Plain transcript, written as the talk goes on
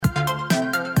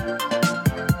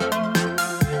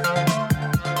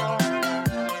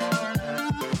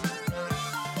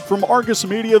From Argus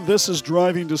Media, this is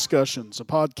Driving Discussions, a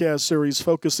podcast series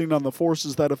focusing on the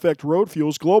forces that affect road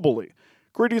fuels globally.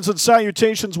 Greetings and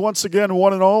salutations once again,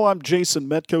 one and all. I'm Jason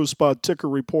Metco, Spot Ticker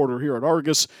reporter here at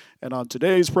Argus, and on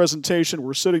today's presentation,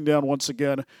 we're sitting down once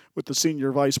again with the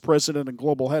Senior Vice President and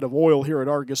Global Head of Oil here at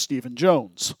Argus, Stephen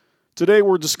Jones. Today,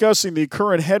 we're discussing the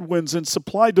current headwinds and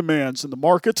supply demands in the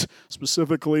market,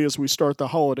 specifically as we start the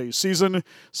holiday season,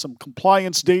 some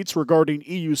compliance dates regarding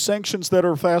EU sanctions that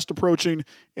are fast approaching,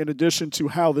 in addition to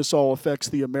how this all affects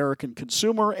the American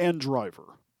consumer and driver.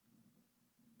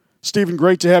 Stephen,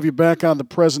 great to have you back on the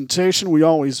presentation. We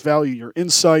always value your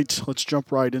insight. Let's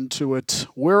jump right into it.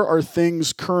 Where are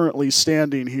things currently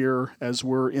standing here as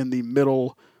we're in the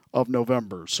middle of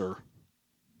November, sir?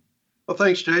 Well,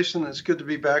 thanks, Jason. It's good to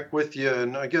be back with you.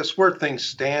 And I guess where things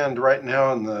stand right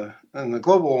now in the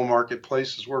global oil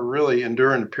marketplace is we're really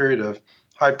enduring a period of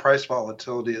high price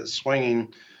volatility that's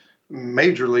swinging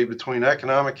majorly between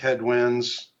economic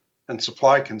headwinds and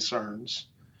supply concerns.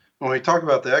 When we talk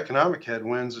about the economic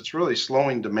headwinds, it's really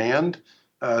slowing demand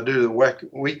due to the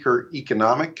weaker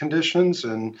economic conditions.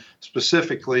 And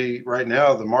specifically right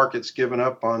now, the market's given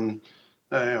up on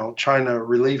China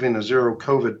relieving a zero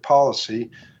COVID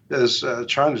policy, as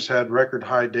China's had record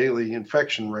high daily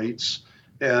infection rates.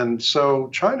 And so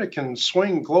China can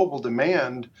swing global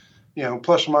demand,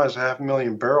 plus or minus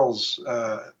 500,000 barrels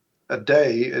a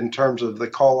day in terms of the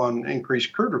call on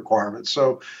increased crude requirements.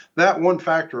 So that one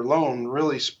factor alone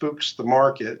really spooks the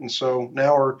market. And so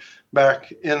now we're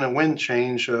back in a wind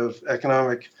change of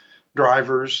economic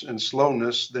drivers and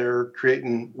slowness. They're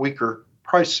creating weaker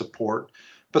price support.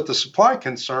 But the supply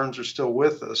concerns are still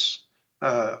with us.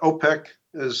 OPEC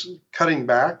is cutting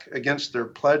back against their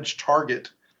pledged target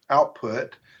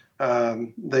output.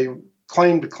 They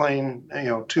claim 2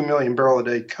 million barrel a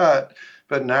day cut,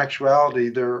 but in actuality,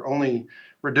 they're only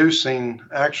reducing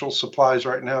actual supplies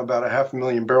right now about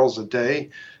 500,000 barrels a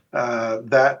day.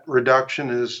 That reduction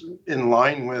is in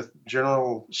line with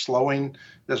general slowing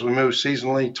as we move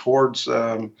seasonally towards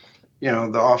the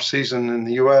off season in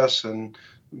the U.S.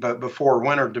 but before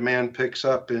winter demand picks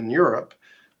up in Europe.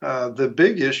 The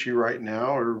big issue right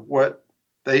now are what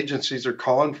the agencies are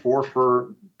calling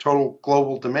for total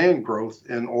global demand growth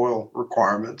in oil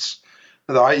requirements.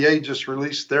 The IEA just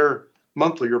released their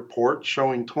monthly report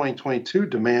showing 2022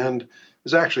 demand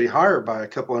is actually higher by a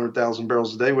couple 100,000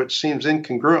 barrels a day, which seems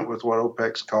incongruent with what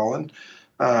OPEC's calling.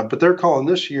 But they're calling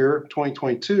this year,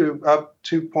 2022, up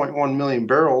 2.1 million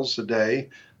barrels a day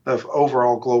of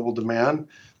overall global demand.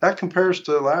 That compares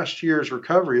to last year's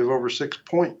recovery of over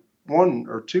 6.1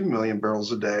 or 2 million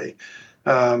barrels a day.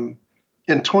 In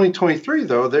 2023,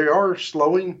 though, they are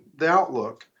slowing the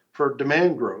outlook for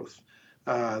demand growth.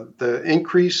 The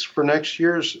increase for next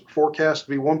year is forecast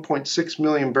to be 1.6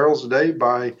 million barrels a day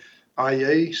by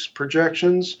IEA's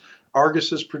projections.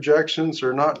 Argus's projections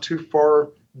are not too far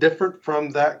different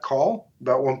from that call,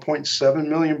 about 1.7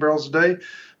 million barrels a day.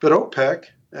 But OPEC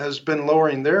has been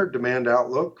lowering their demand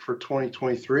outlook for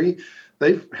 2023.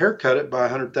 They've haircut it by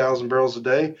 100,000 barrels a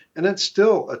day, and it's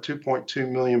still a 2.2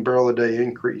 million barrel a day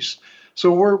increase.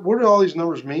 So what do all these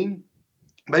numbers mean?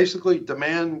 Basically,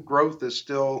 demand growth is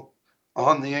still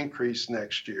on the increase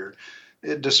next year.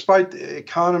 Despite the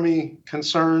economy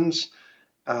concerns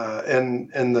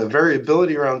and the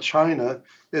variability around China,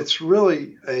 it's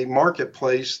really a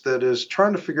marketplace that is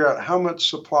trying to figure out how much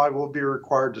supply will be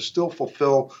required to still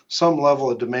fulfill some level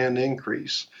of demand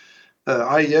increase.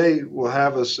 IEA will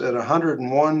have us at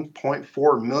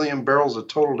 101.4 million barrels of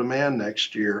total demand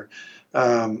next year.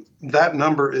 That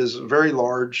number is very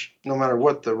large, no matter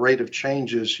what the rate of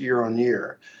change is year on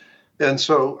year. And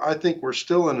so I think we're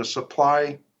still in a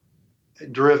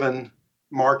supply-driven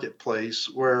marketplace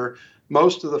where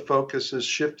most of the focus is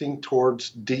shifting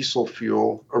towards diesel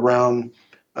fuel around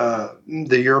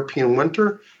the European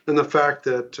winter, and the fact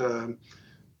that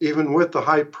even with the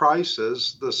high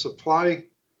prices, the supply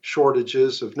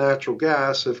shortages of natural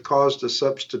gas have caused a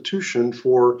substitution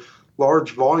for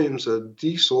large volumes of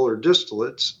diesel or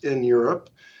distillates in Europe,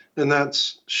 and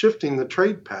that's shifting the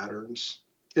trade patterns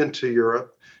into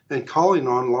Europe and calling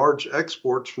on large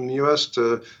exports from the U.S.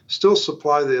 to still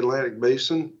supply the Atlantic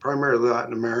Basin, primarily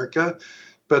Latin America,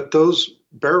 but those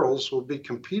barrels will be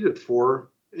competed for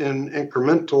in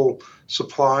incremental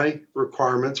supply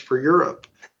requirements for Europe.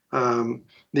 The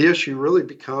issue really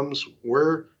becomes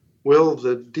where will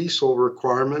the diesel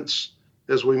requirements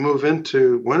as we move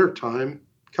into wintertime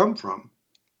come from?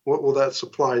 What will that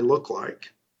supply look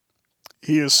like?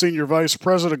 He is Senior Vice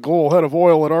President, Global Head of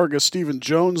Oil at Argus, Stephen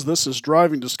Jones. This is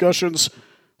Driving Discussions.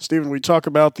 Stephen, we talk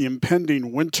about the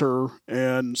impending winter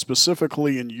and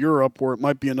specifically in Europe where it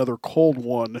might be another cold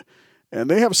one. And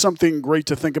they have something great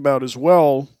to think about as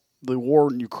well, the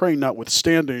war in Ukraine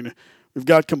notwithstanding. We've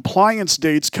got compliance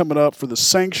dates coming up for the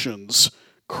sanctions.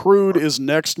 Crude is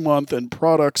next month and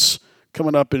products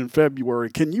coming up in February.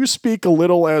 Can you speak a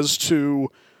little as to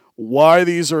why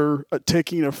these are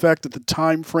taking effect at the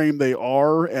time frame they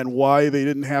are and why they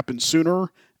didn't happen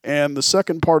sooner? And the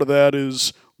second part of that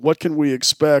is, what can we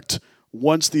expect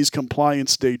once these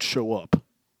compliance dates show up?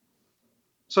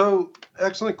 So,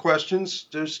 excellent questions.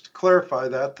 Just to clarify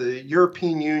that, the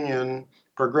European Union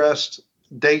progressed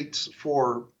dates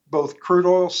for both crude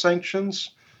oil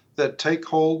sanctions that take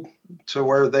hold to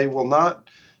where they will not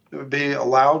be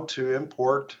allowed to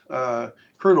import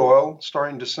crude oil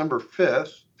starting December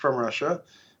 5th from Russia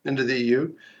into the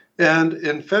EU. And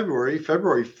in February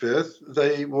 5th,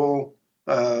 they will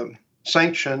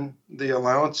sanction the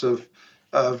allowance of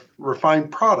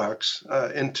refined products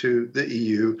into the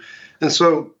EU. And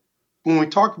so when we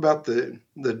talk about the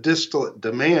distillate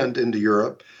demand into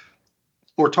Europe,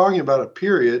 we're talking about a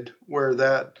period where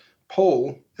that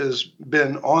pull has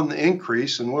been on the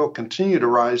increase and will continue to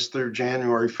rise through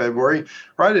January, February,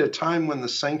 right at a time when the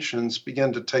sanctions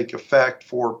begin to take effect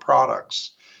for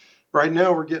products. Right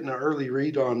now, we're getting an early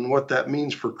read on what that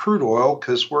means for crude oil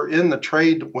because we're in the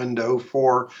trade window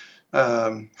for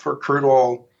crude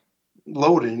oil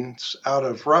loadings out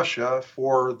of Russia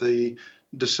for the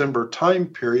December time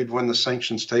period when the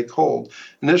sanctions take hold.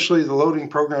 Initially, the loading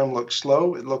program looked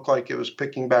slow. It looked like it was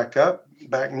picking back up,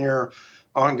 back near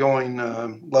ongoing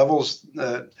levels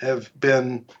that have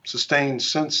been sustained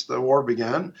since the war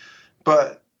began.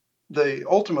 But the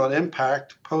ultimate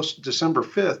impact post December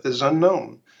 5th is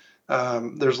unknown.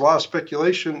 There's a lot of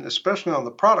speculation, especially on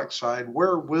the product side.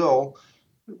 Where will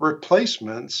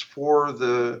replacements for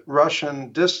the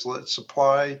Russian distillate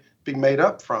supply be made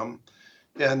up from?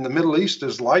 And the Middle East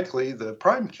is likely the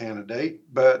prime candidate,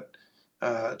 but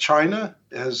China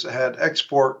has had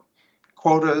export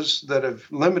quotas that have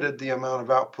limited the amount of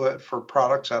output for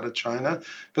products out of China,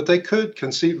 but they could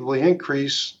conceivably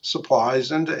increase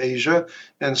supplies into Asia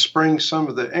and spring some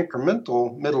of the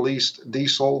incremental Middle East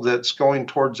diesel that's going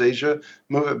towards Asia,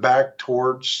 move it back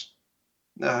towards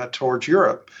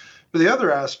Europe. But the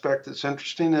other aspect that's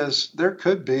interesting is there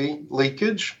could be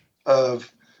leakage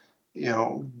of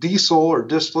diesel or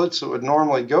distillates that would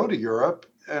normally go to Europe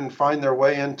and find their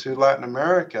way into Latin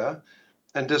America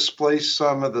and displace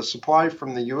some of the supply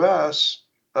from the U.S.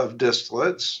 of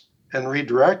distillates and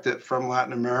redirect it from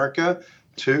Latin America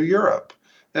to Europe.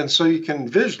 And so you can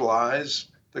visualize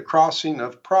the crossing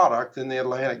of product in the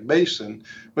Atlantic Basin,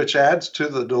 which adds to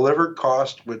the delivered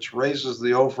cost, which raises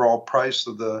the overall price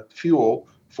of the fuel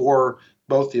for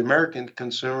both the American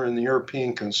consumer and the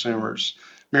European consumers,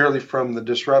 merely from the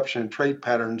disruption in trade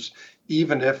patterns,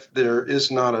 even if there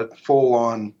is not a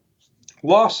full-on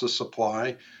loss of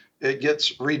supply, it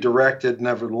gets redirected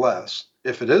nevertheless.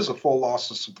 If it is a full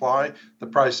loss of supply, the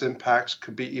price impacts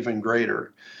could be even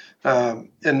greater. One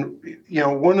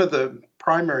of the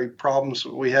primary problems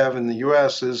we have in the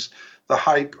U.S. is the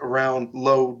hype around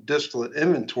low distillate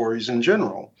inventories in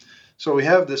general. So we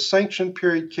have this sanction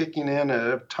period kicking in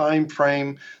at a time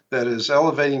frame that is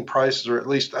elevating prices, or at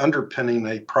least underpinning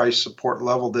a price support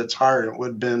level that's higher than it would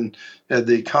have been had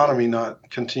the economy not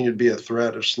continued to be a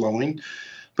threat of slowing.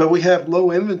 But we have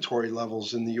low inventory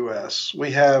levels in the U.S.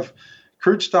 We have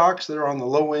crude stocks that are on the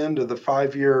low end of the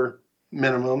 5-year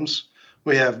minimums.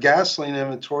 We have gasoline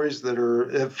inventories that are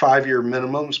at 5-year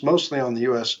minimums, mostly on the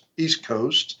U.S. East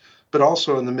Coast, but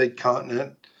also in the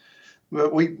mid-continent.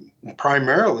 But we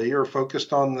primarily are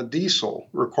focused on the diesel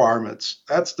requirements.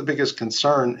 That's the biggest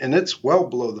concern, and it's well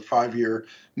below the 5-year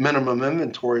minimum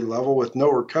inventory level with no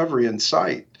recovery in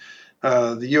sight.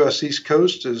 The U.S. East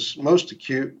Coast is most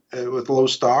acute with low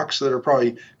stocks that are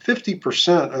probably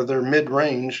 50% of their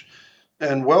mid-range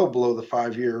and well below the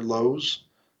 5-year lows.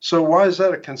 So why is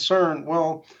that a concern?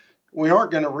 Well, we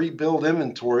aren't going to rebuild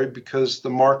inventory because the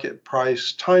market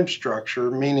price time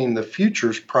structure, meaning the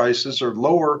futures prices, are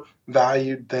lower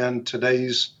valued than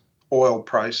today's oil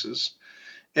prices.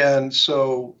 And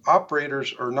so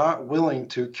operators are not willing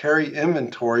to carry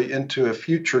inventory into a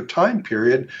future time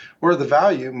period where the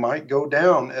value might go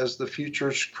down as the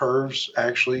futures curves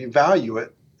actually value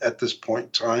it at this point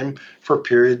in time for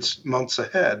periods months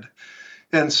ahead.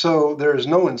 And so there's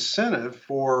no incentive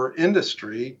for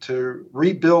industry to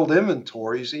rebuild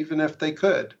inventories, even if they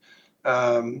could.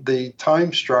 The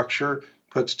time structure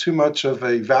puts too much of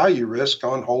a value risk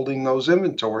on holding those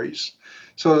inventories.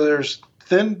 So there's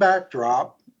thin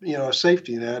backdrop, a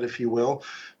safety net, if you will,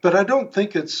 but I don't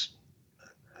think it's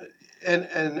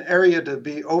an area to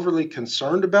be overly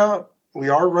concerned about. We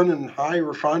are running high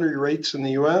refinery rates in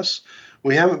the U.S.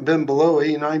 We haven't been below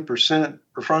 89%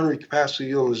 refinery capacity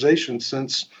utilization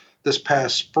since this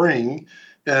past spring,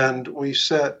 and we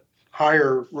set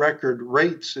higher record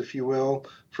rates, if you will,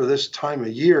 for this time of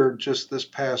year just this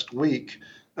past week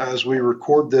as we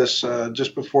record this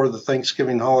just before the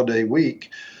Thanksgiving holiday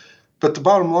week. But the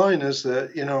bottom line is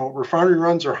that, refinery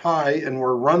runs are high and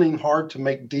we're running hard to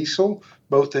make diesel,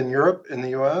 both in Europe and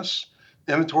the US.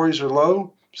 Inventories are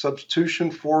low, substitution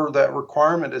for that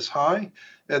requirement is high,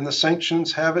 and the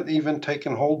sanctions haven't even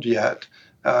taken hold yet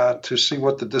to see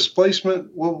what the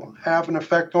displacement will have an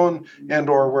effect on and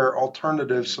or where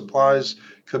alternative supplies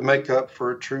could make up for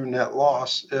a true net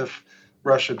loss if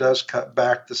Russia does cut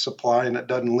back the supply and it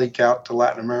doesn't leak out to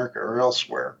Latin America or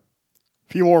elsewhere.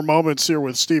 A few more moments here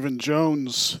with Stephen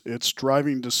Jones. It's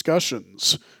Driving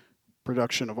Discussions,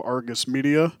 production of Argus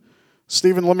Media.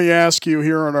 Stephen, let me ask you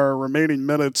here in our remaining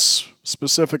minutes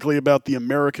specifically about the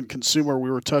American consumer.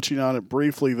 We were touching on it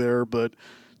briefly there, but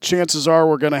chances are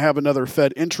we're going to have another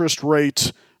Fed interest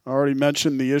rate. I already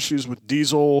mentioned the issues with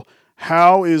diesel.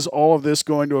 How is all of this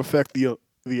going to affect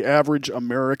the average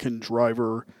American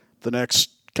driver the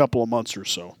next couple of months or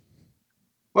so?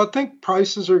 Well, I think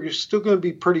prices are still going to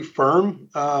be pretty firm.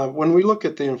 When we look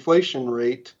at the inflation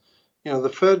rate,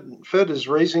 the Fed is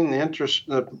raising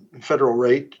the federal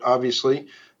rate, obviously,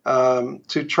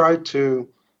 to try to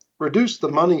reduce the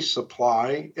money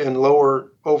supply and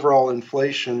lower overall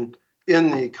inflation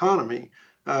in the economy.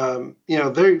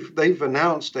 They've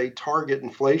announced a target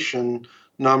inflation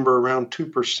number around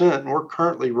 2%, and we're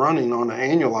currently running on an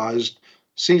annualized,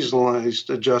 seasonalized,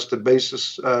 adjusted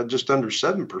basis just under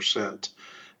 7%.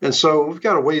 And so we've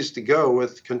got a ways to go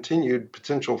with continued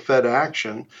potential Fed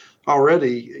action.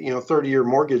 Already, 30-year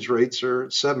mortgage rates are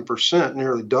at 7%,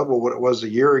 nearly double what it was a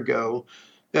year ago.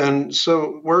 And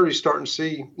so we're already starting to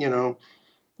see,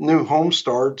 new home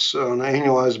starts on an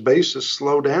annualized basis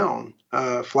slow down,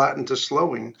 flatten to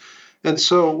slowing. And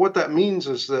so what that means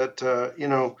is that,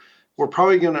 we're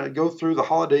probably going to go through the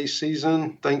holiday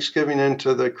season, Thanksgiving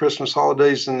into the Christmas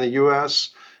holidays in the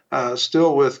U.S.,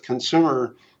 still with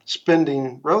consumer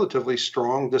spending relatively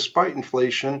strong despite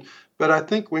inflation, but I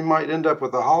think we might end up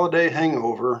with a holiday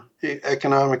hangover,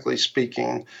 economically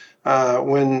speaking,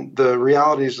 when the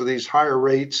realities of these higher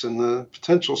rates and the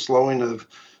potential slowing of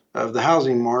the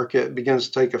housing market begins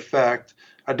to take effect.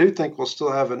 I do think we'll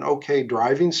still have an okay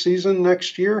driving season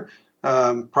next year.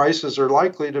 Prices are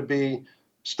likely to be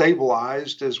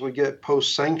stabilized as we get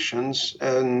post-sanctions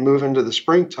and move into the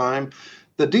springtime.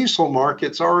 The diesel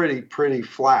market's already pretty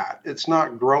flat. It's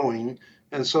not growing.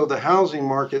 And so the housing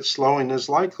market slowing is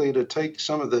likely to take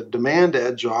some of the demand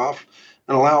edge off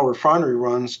and allow refinery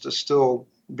runs to still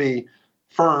be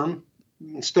firm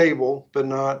and stable, but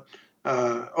not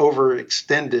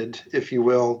overextended, if you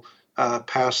will,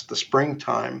 past the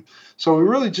springtime. So we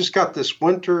really just got this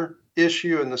winter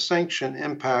issue and the sanction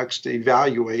impacts to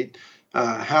evaluate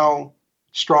how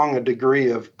strong a degree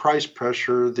of price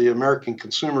pressure the American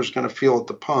consumer is going to feel at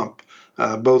the pump,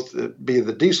 both be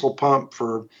the diesel pump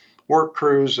for work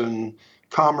crews and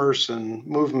commerce and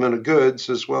movement of goods,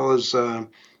 as well as the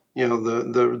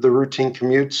routine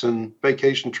commutes and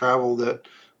vacation travel that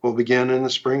will begin in the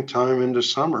springtime into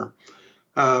summer.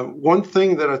 One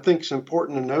thing that I think is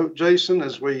important to note, Jason,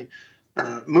 as we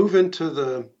move into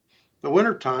the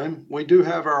wintertime, we do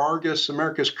have our Argus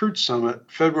America's Crude Summit,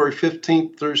 February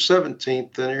 15th through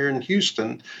 17th here in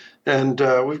Houston. And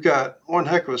we've got one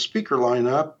heck of a speaker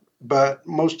lineup, but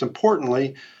most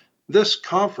importantly, this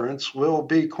conference will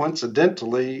be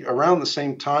coincidentally around the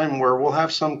same time where we'll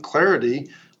have some clarity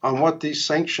on what these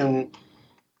sanction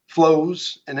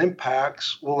flows and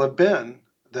impacts will have been.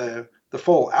 The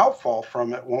full outfall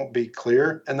from it won't be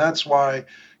clear, and that's why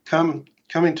coming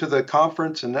to the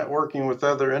conference and networking with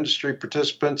other industry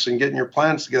participants and getting your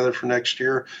plans together for next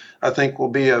year, I think will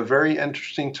be a very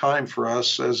interesting time for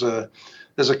us as a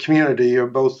community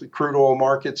of both crude oil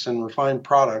markets and refined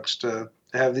products to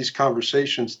have these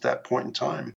conversations at that point in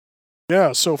time.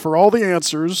 Yeah, so for all the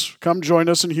answers, come join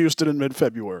us in Houston in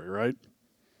mid-February, right?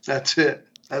 That's it,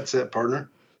 partner.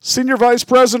 Senior Vice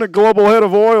President, Global Head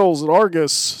of Oils at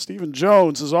Argus, Stephen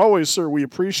Jones. As always, sir, we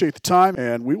appreciate the time,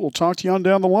 and we will talk to you on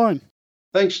down the line.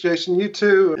 Thanks, Jason. You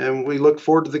too. And we look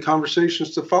forward to the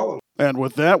conversations to follow. And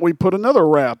with that, we put another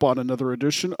wrap on another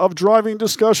edition of Driving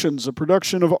Discussions, a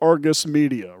production of Argus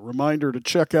Media. Reminder to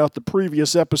check out the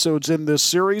previous episodes in this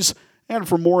series. And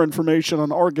for more information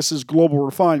on Argus's global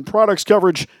refined products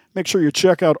coverage, make sure you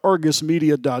check out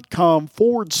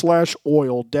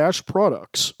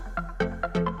argusmedia.com/oil-products.